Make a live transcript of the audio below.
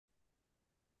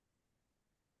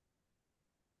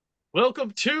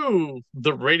Welcome to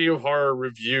the radio horror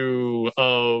review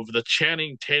of the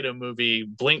Channing Tatum movie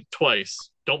Blink Twice.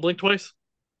 Don't blink twice?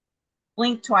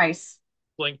 Blink twice.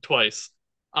 Blink twice.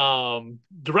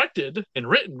 Directed and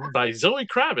written by Zoe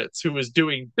Kravits, who is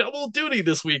doing double duty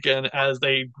this weekend as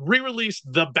they re-released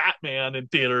The Batman in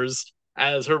theaters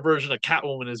as her version of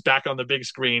Catwoman is back on the big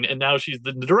screen, and now she's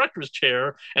the director's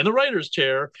chair and the writer's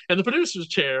chair and the producer's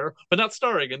chair, but not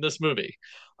starring in this movie.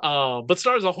 But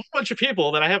stars a whole bunch of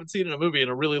people that I haven't seen in a movie in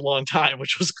a really long time,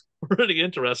 which was pretty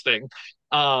interesting.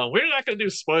 We're not going to do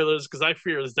spoilers because I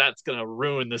fear that's going to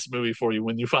ruin this movie for you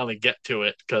when you finally get to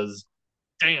it. Because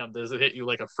damn, does it hit you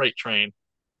like a freight train?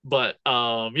 But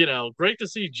great to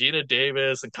see Gina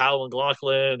Davis and Kyle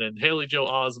MacLachlan and Haley Joe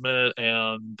Osment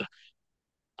and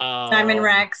Simon um,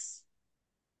 Rex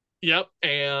yep,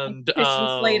 and and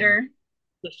Christian Slater.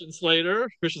 Christian Slater.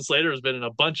 Christian Slater has been in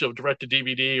a bunch of direct to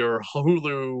DVD or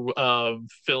Hulu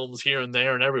films here and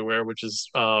there and everywhere, which is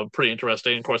pretty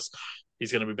interesting. Of course,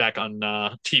 he's going to be back on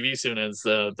TV soon as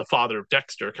the father of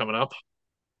Dexter coming up.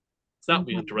 So that'll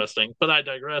be Mhm. interesting. But I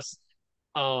digress.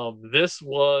 This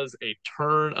was a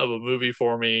turn of a movie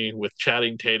for me with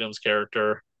Channing Tatum's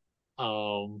character.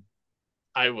 Um,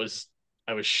 I was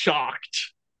I was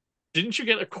shocked. Didn't you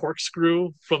get a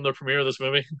corkscrew from the premiere of this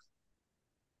movie?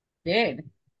 Did.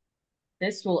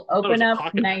 This will That was open a up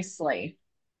pocket knife. nicely.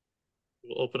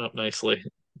 Will open up nicely.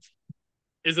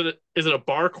 Is it a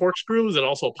bar corkscrew? Is it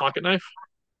also a pocket knife?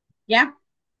 Yeah.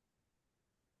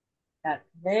 Got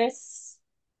this.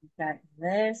 Got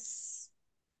this.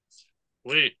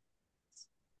 Wait.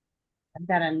 I've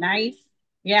got a knife.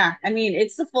 Yeah. I mean,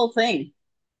 it's the full thing.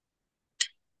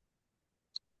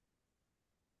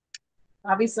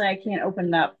 Obviously, I can't open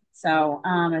it up. So,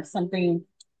 if something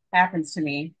happens to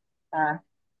me, uh,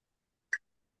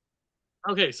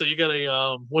 Okay, so you got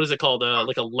a what is it called?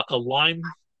 Like a lime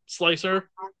slicer or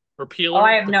oh, I peeler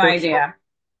have for no corkscrew. idea.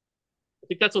 I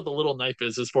think that's what the little knife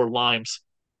is for limes.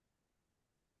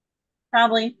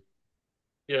 Probably.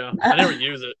 Yeah, I never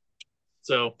use it.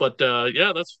 So, but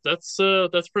yeah,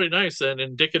 that's pretty nice and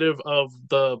indicative of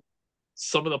the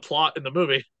some of the plot in the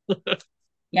movie.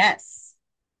 Yes.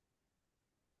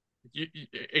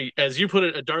 As you put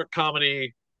it, a dark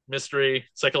comedy, mystery,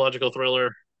 psychological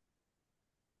thriller.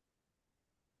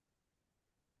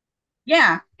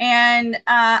 Yeah. And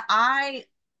I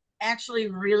actually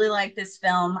really like this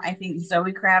film. I think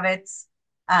Zoe Kravitz,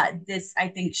 I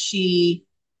think she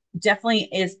definitely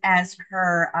is as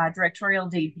her directorial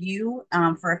debut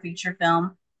for a feature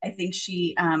film. I think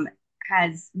she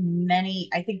has many,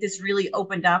 I think this really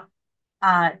opened up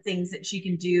things that she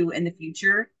can do in the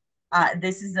future.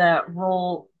 This is a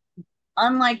role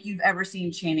unlike you've ever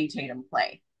seen Channing Tatum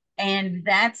play. And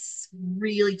that's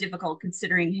really difficult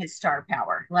considering his star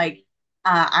power. Like,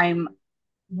 I'm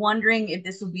wondering if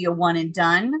this will be a one and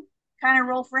done kind of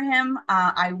role for him.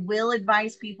 I will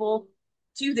advise people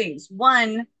two things.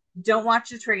 One, don't watch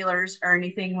the trailers or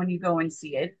anything when you go and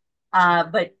see it.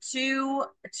 But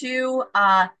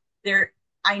there.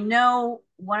 I know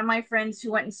one of my friends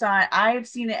who went and saw it. I have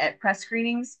seen it at press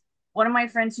screenings. One of my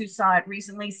friends who saw it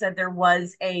recently said there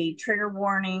was a trigger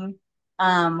warning,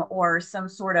 or some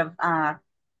sort of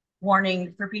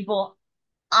warning for people.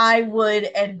 I would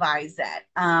advise that.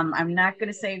 I'm not going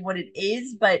to say what it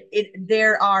is, but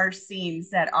there are scenes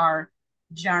that are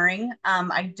jarring.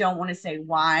 I don't want to say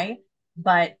why,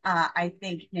 but I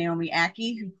think Naomi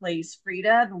Aki, who plays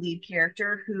Frida, the lead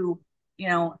character, who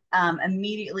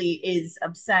immediately is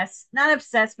obsessed, not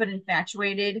obsessed, but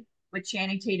infatuated with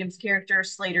Channing Tatum's character,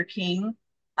 Slater King.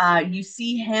 You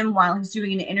see him while he's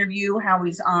doing an interview, how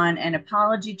he's on an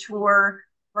apology tour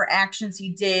for actions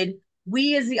he did.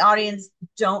 We as the audience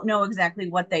don't know exactly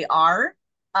what they are.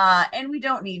 And we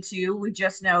don't need to. We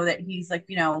just know that he's like,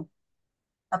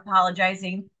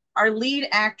 apologizing. Our lead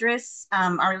actress,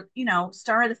 our,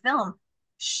 star of the film,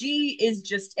 she is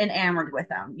just enamored with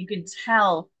him. You can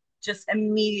tell just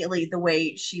immediately the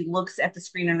way she looks at the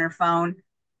screen on her phone.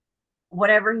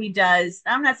 Whatever he does,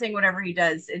 I'm not saying whatever he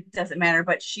does, it doesn't matter,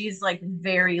 but she's like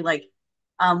very like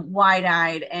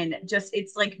wide-eyed, and just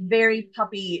it's like very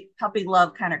puppy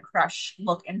love kind of crush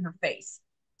look in her face.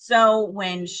 So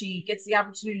when she gets the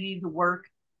opportunity to work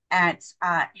at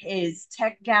his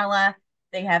tech gala,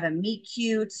 they have a meet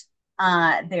cute.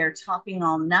 They're talking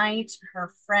all night.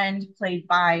 Her friend, played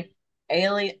by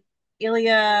Ilya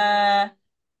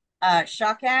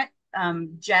Shawkat,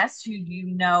 Jess, who you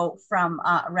know from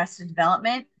Arrested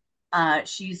Development.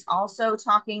 She's also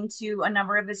talking to a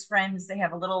number of his friends. They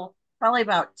have a little, probably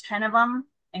about 10 of them,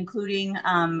 including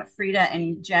Frida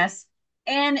and Jess.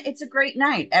 And it's a great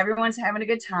night. Everyone's having a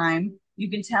good time. You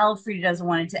can tell Frida doesn't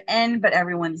want it to end, but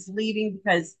everyone's leaving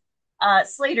because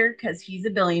Slater, because he's a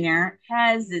billionaire,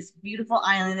 has this beautiful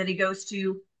island that he goes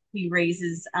to. He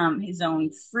raises his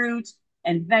own fruit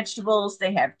and vegetables.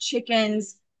 They have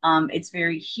chickens. It's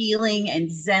very healing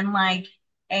and zen-like.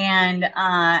 And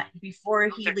before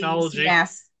No he leaves, he technology.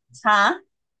 asks, "Huh?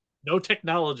 No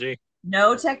technology.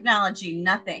 No technology,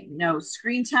 nothing. No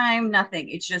screen time, nothing.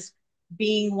 It's just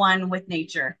being one with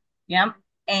nature." Yep.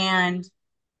 And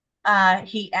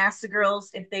he asks the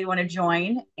girls if they want to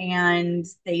join, and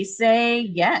they say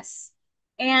yes.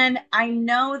 And I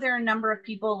know there are a number of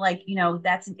people like,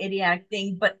 that's an idiotic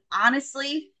thing, but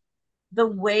honestly, the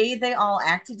way they all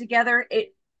acted together,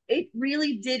 it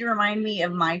really did remind me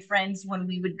of my friends when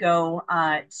we would go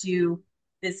to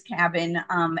this cabin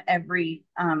every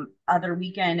other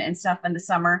weekend and stuff in the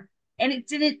summer. And it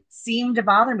didn't seem to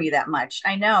bother me that much.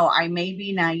 I know I may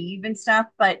be naive and stuff,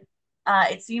 but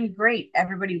it seemed great.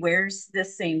 Everybody wears the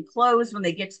same clothes when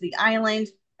they get to the island.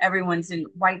 Everyone's in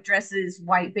white dresses,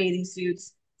 white bathing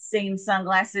suits, same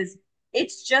sunglasses.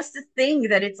 It's just a thing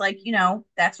that it's like,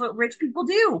 that's what rich people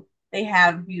do. They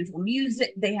have beautiful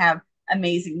music. They have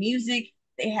amazing music.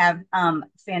 They have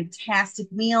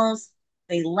fantastic meals.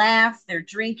 They laugh. They're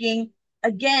drinking.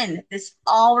 Again, this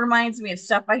all reminds me of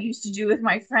stuff I used to do with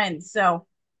my friends. So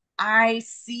I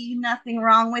see nothing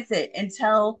wrong with it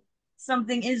until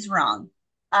something is wrong.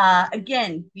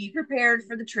 Again, be prepared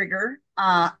for the trigger.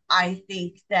 I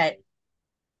think that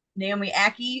Naomi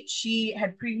Aki, she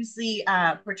had previously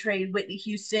portrayed Whitney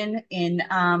Houston in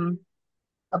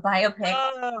a biopic. It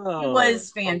Oh,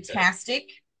 was okay. fantastic.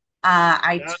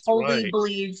 I That's totally right.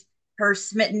 believed her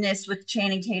smittenness with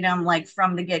Channing Tatum, like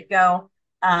from the get go.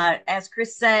 As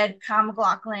Chris said, Kyle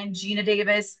MacLachlan, Gina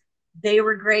Davis, they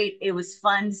were great. It was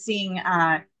fun seeing,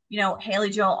 Haley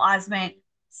Joel Osment,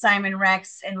 Simon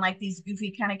Rex, and like these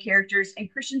goofy kind of characters.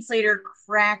 And Christian Slater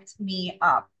cracked me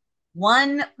up.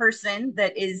 One person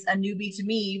that is a newbie to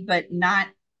me, but not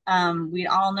we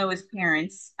all know his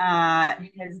parents.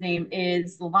 His name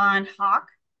is Levon Hawk,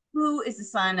 who is the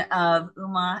son of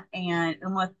Uma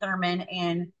Thurman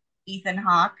and Ethan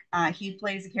Hawke. He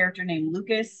plays a character named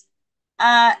Lucas.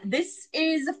 This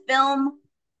is a film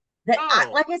that,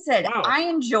 Oh, like I said, wow. I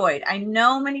enjoyed. I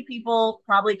know many people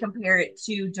probably compare it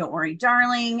to Don't Worry,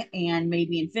 Darling and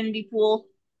maybe Infinity Pool.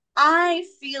 I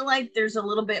feel like there's a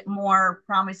little bit more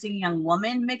promising young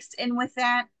woman mixed in with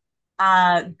that.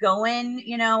 Go in,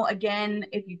 again,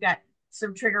 if you've got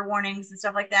some trigger warnings and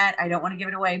stuff like that, I don't want to give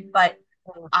it away, but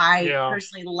I Yeah.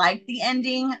 personally liked the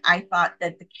ending. I thought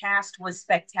that the cast was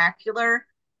spectacular.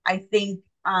 I think,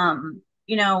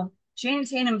 Channing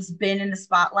Tatum's been in the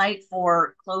spotlight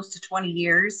for close to 20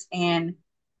 years, and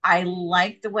I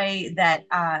like the way that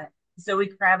Zoe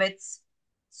Kravitz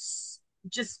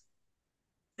just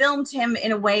filmed him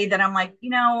in a way that I'm like,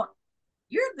 you're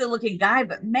a good looking guy,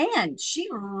 but man, she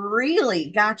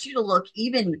really got you to look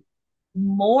even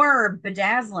more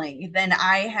bedazzling than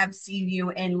I have seen you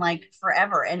in like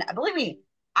forever. And believe me,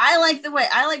 I like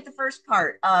the first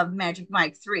part of Magic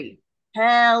Mike 3.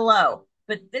 Hello.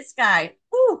 But this guy,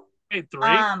 whoo, Hey, three.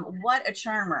 what a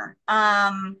charmer.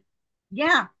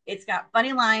 Yeah, it's got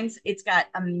funny lines, it's got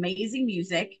amazing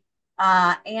music.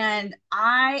 And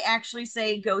I actually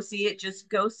say go see it, just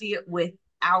go see it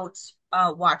without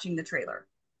watching the trailer.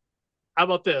 How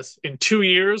about this? In 2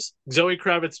 years, Zoe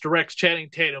Kravitz directs Channing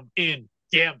Tatum in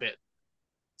Gambit.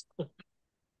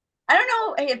 I don't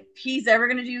know if he's ever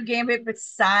going to do Gambit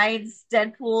besides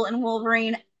Deadpool and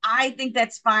Wolverine. I think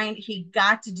that's fine. He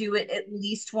got to do it at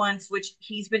least once, which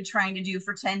he's been trying to do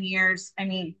for 10 years. I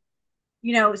mean,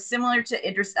 similar to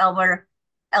Idris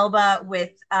Elba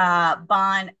with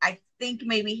Bond, I think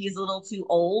maybe he's a little too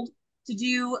old to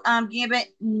do Gambit.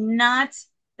 Not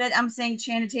that I'm saying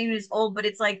Channing Tatum is old, but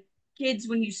it's like kids,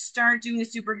 when you start doing a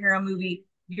superhero movie,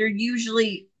 you're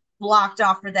usually blocked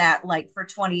off for that, like for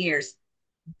 20 years.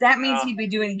 That means Yeah. he'd be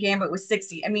doing Gambit with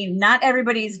 60. I mean, not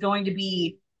everybody's going to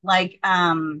be like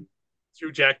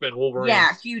Hugh Jackman, Wolverine.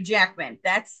 yeah, Hugh Jackman.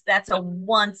 That's a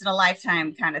once in a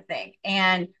lifetime kind of thing.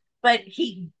 And but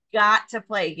he got to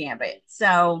play Gambit.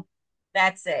 So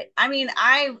that's it. I mean,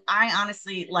 I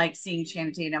honestly like seeing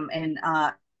Channing Tatum in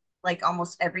like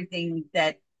almost everything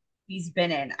that he's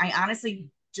been in. I honestly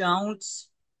don't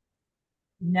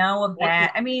know a What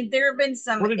bad. I mean, there have been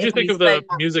some What did you think iffies, of but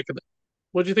the music?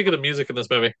 What did you think of the music in this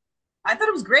movie? I thought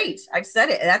it was great. I've said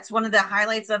it. That's one of the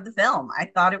highlights of the film. I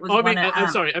thought it was Oh, I mean, one of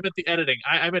I'm sorry. I meant the editing.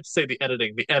 I meant to say the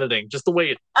editing. The editing. Just the way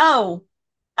it. oh,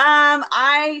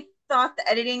 I thought the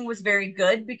editing was very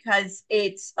good because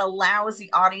it allows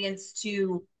the audience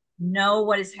to know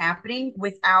what is happening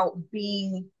without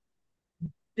being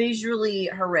visually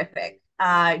horrific.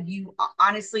 You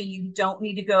honestly, you don't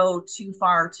need to go too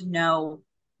far to know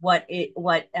what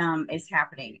is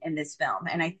happening in this film,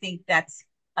 and I think that's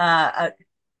a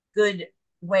good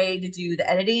way to do the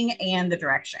editing and the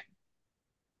direction.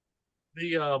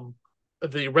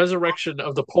 The resurrection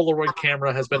of the Polaroid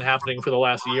camera has been happening for the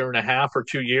last year and a half or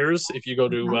 2 years. If you go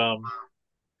to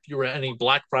if you were at any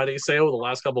Black Friday sale, the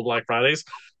last couple of Black Fridays,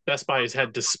 Best Buy has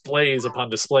had displays upon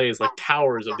displays, like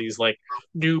towers of these like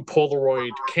new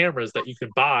Polaroid cameras that you can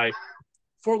buy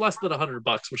for less than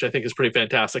 $100, which I think is pretty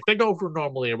fantastic. They go for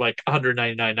normally like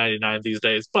 199.99 these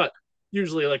days, but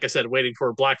usually, like I said, waiting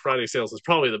for Black Friday sales is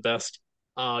probably the best.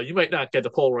 You might not get the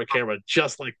Polaroid camera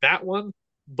just like that one,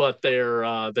 but they're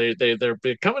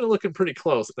becoming looking pretty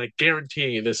close. And I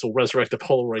guarantee this will resurrect the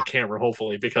Polaroid camera,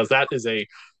 hopefully, because that is a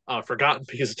forgotten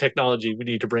piece of technology we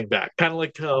need to bring back, kind of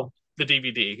like the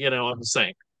DVD. You know, I'm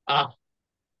saying, uh,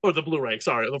 or the Blu-ray,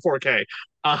 sorry, the 4K.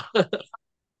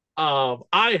 Uh,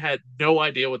 I had no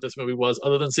idea what this movie was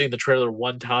other than seeing the trailer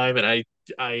one time, and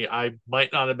I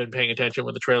might not have been paying attention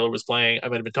when the trailer was playing. I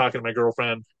might have been talking to my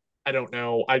girlfriend. I don't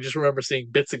know. I just remember seeing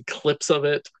bits and clips of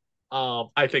it.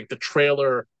 I think the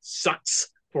trailer sucks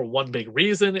for one big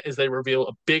reason is they reveal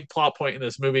a big plot point in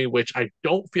this movie, which I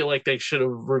don't feel like they should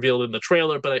have revealed in the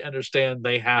trailer, but I understand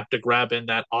they have to grab in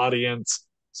that audience.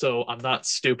 So I'm not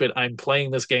stupid. I'm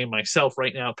playing this game myself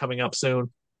right now, coming up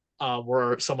soon,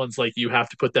 where someone's like, "You have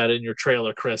to put that in your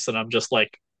trailer, Chris," and I'm just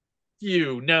like,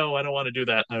 "You no, I don't want to do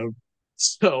that." No.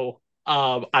 So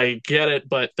I get it,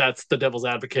 but that's the devil's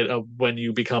advocate of when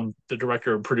you become the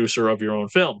director and producer of your own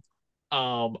film.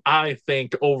 I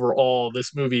think overall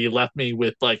this movie left me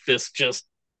with like this just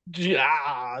the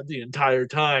entire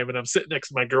time, and I'm sitting next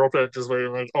to my girlfriend, just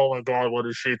like, "Oh my god, what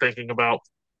is she thinking about?"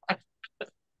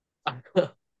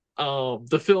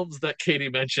 The films that Katie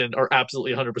mentioned are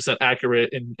absolutely 100%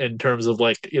 accurate in terms of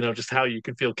like, just how you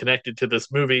can feel connected to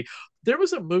this movie. There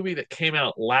was a movie that came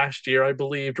out last year, I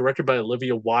believe, directed by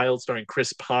Olivia Wilde, starring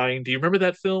Chris Pine. Do you remember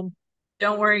that film?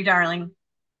 Don't worry, darling.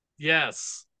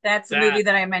 Yes. That's the movie That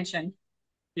that I mentioned.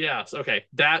 Yes, okay.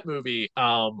 That movie,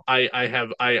 I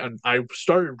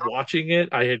started watching it.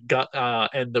 I had got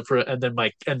and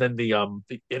then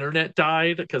the internet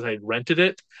died because I had rented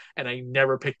it, and I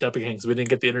never picked up again because we didn't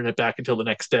get the internet back until the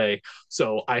next day.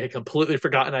 So I had completely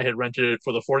forgotten I had rented it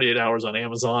for the 48 hours on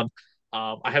Amazon.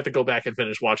 I have to go back and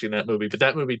finish watching that movie, but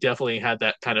that movie definitely had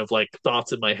that kind of like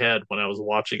thoughts in my head when I was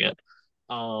watching it.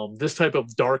 This type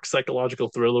of dark psychological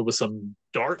thriller with some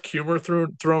dark humor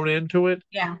thrown into it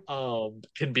Yeah.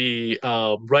 can be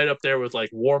right up there with like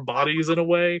Warm Bodies in a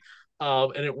way.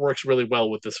 And it works really well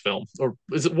with this film. Or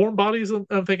is it Warm Bodies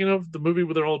I'm thinking of? The movie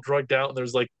where they're all drugged out and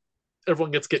there's like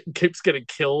everyone keeps getting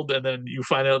killed and then you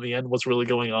find out in the end what's really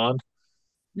going on.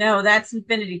 No, that's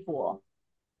Infinity Pool.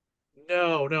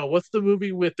 No, no. What's the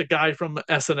movie with the guy from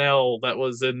SNL that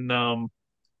was in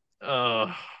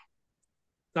uh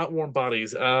not Warm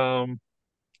Bodies.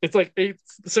 It's like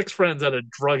six friends at a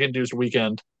drug induced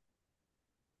weekend,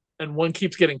 and one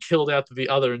keeps getting killed after the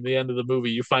other. In the end of the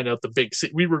movie, you find out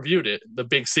we reviewed it, the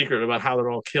big secret about how they're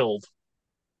all killed.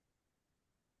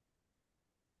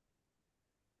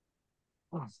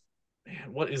 Oh,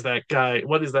 man, what is that guy?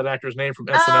 What is that actor's name from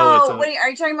SNL? It's Oh, a wait, are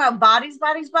you talking about Bodies,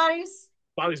 Bodies, Bodies?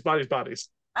 Bodies, Bodies, Bodies.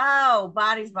 Oh,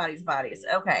 Bodies, Bodies, Bodies.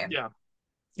 Okay. Yeah,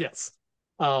 yes.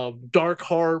 Dark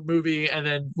horror movie, and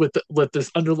then with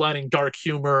this underlining dark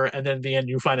humor, and then in the end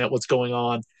you find out what's going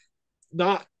on.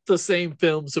 Not the same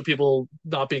film, so people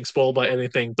not being spoiled by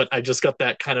anything, but I just got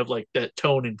that kind of like that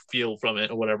tone and feel from it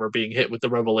or whatever, being hit with the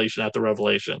revelation after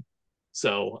revelation.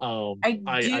 So I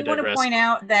I do want to digress. point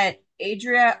out that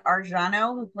Adria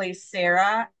Arjano, who plays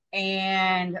Sarah,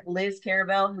 and Liz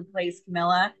Carabell, who plays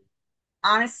Camilla,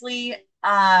 honestly,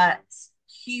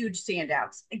 huge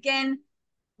standouts. Again,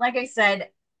 like I said,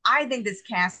 I think this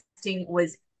casting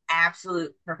was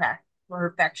absolute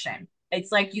perfection.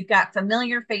 It's like you've got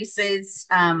familiar faces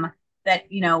that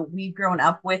we've grown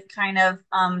up with, kind of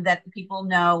that people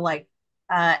know, like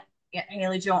uh,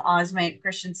 Haley Joel Osment,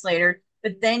 Christian Slater.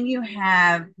 But then you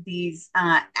have these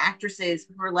actresses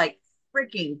who are like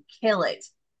freaking kill it,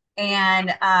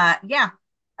 and yeah,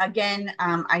 again,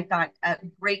 I thought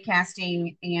great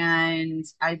casting, and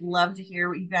I'd love to hear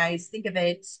what you guys think of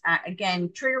it.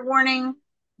 Again, trigger warning.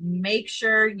 Make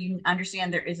sure you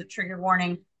understand there is a trigger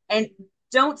warning, and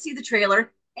don't see the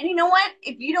trailer. And you know what?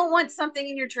 If you don't want something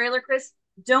in your trailer, Chris,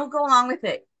 don't go along with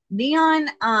it. Neon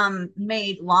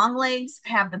made Long Legs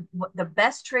have the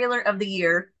best trailer of the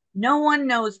year. No one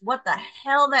knows what the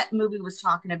hell that movie was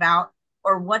talking about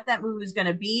or what that movie was going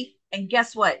to be. And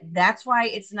guess what? That's why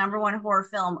it's number one horror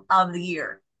film of the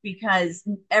year, because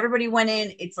everybody went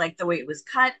in. It's like the way it was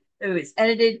cut, it was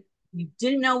edited. You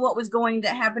didn't know what was going to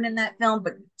happen in that film,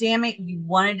 but damn it, you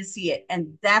wanted to see it.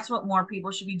 And that's what more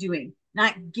people should be doing,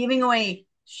 not giving away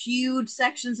huge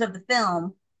sections of the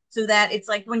film so that it's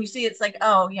like when you see it, it's like,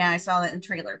 oh, yeah, I saw that in the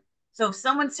trailer. So if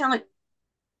someone's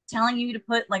telling you to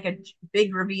put like a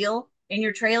big reveal in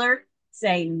your trailer,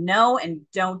 say no and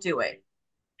don't do it.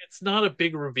 It's not a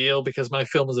big reveal because my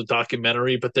film is a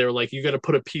documentary, but they're like, you got to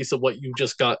put a piece of what you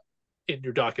just got in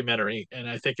your documentary. And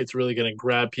I think it's really going to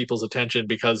grab people's attention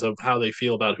because of how they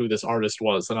feel about who this artist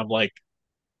was. And I'm like,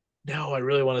 no, I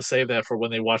really want to save that for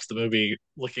when they watch the movie,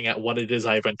 looking at what it is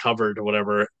I've uncovered or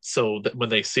whatever. So that when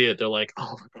they see it, they're like,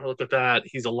 oh, look at that.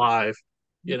 He's alive.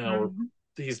 You know,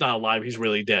 Mm-hmm. he's not alive. He's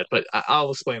really dead. But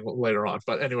I'll explain later on.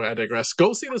 But anyway, I digress.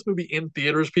 Go see this movie in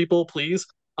theaters, people, please.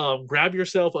 Grab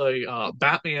yourself a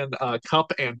Batman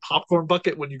cup and popcorn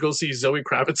bucket when you go see Zoe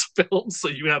Kravits films. So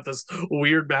you have this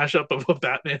weird mashup of a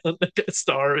Batman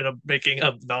star in a making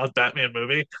a non-Batman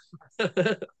movie.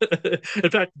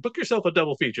 In fact, book yourself a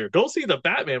double feature. Go see the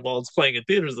Batman while it's playing in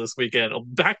theaters this weekend,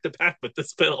 back to back with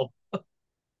this film.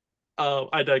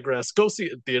 I digress. Go see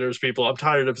it in theaters, people. I'm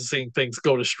tired of seeing things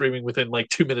go to streaming within like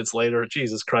 2 minutes later.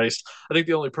 Jesus Christ! I think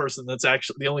the only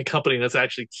company that's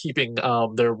actually keeping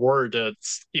their word to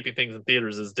keeping things in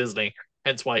theaters is Disney.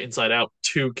 Hence why Inside Out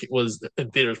 2 was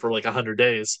in theaters for like 100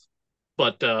 days.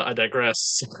 But I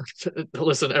digress.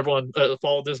 Listen, everyone,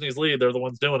 follow Disney's lead. They're the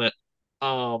ones doing it.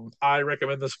 I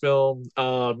recommend this film.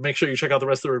 Make sure you check out the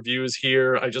rest of the reviews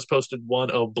here. I just posted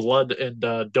one of Blood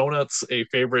and Donuts, a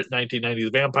favorite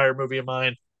 1990s vampire movie of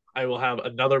mine. I will have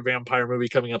another vampire movie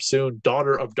coming up soon,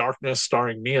 Daughter of Darkness,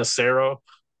 starring Mia Sara,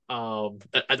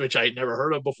 which I had never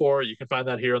heard of before. You can find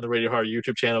that here on the Radio Horror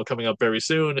YouTube channel coming up very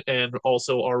soon, and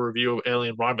also our review of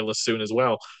Alien Romulus soon as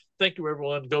well. Thank you,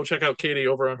 everyone. Go check out Katie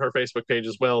over on her Facebook page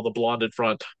as well, The Blonde in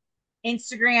Front.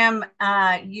 Instagram,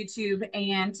 YouTube,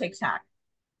 and TikTok.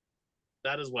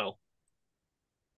 That as well.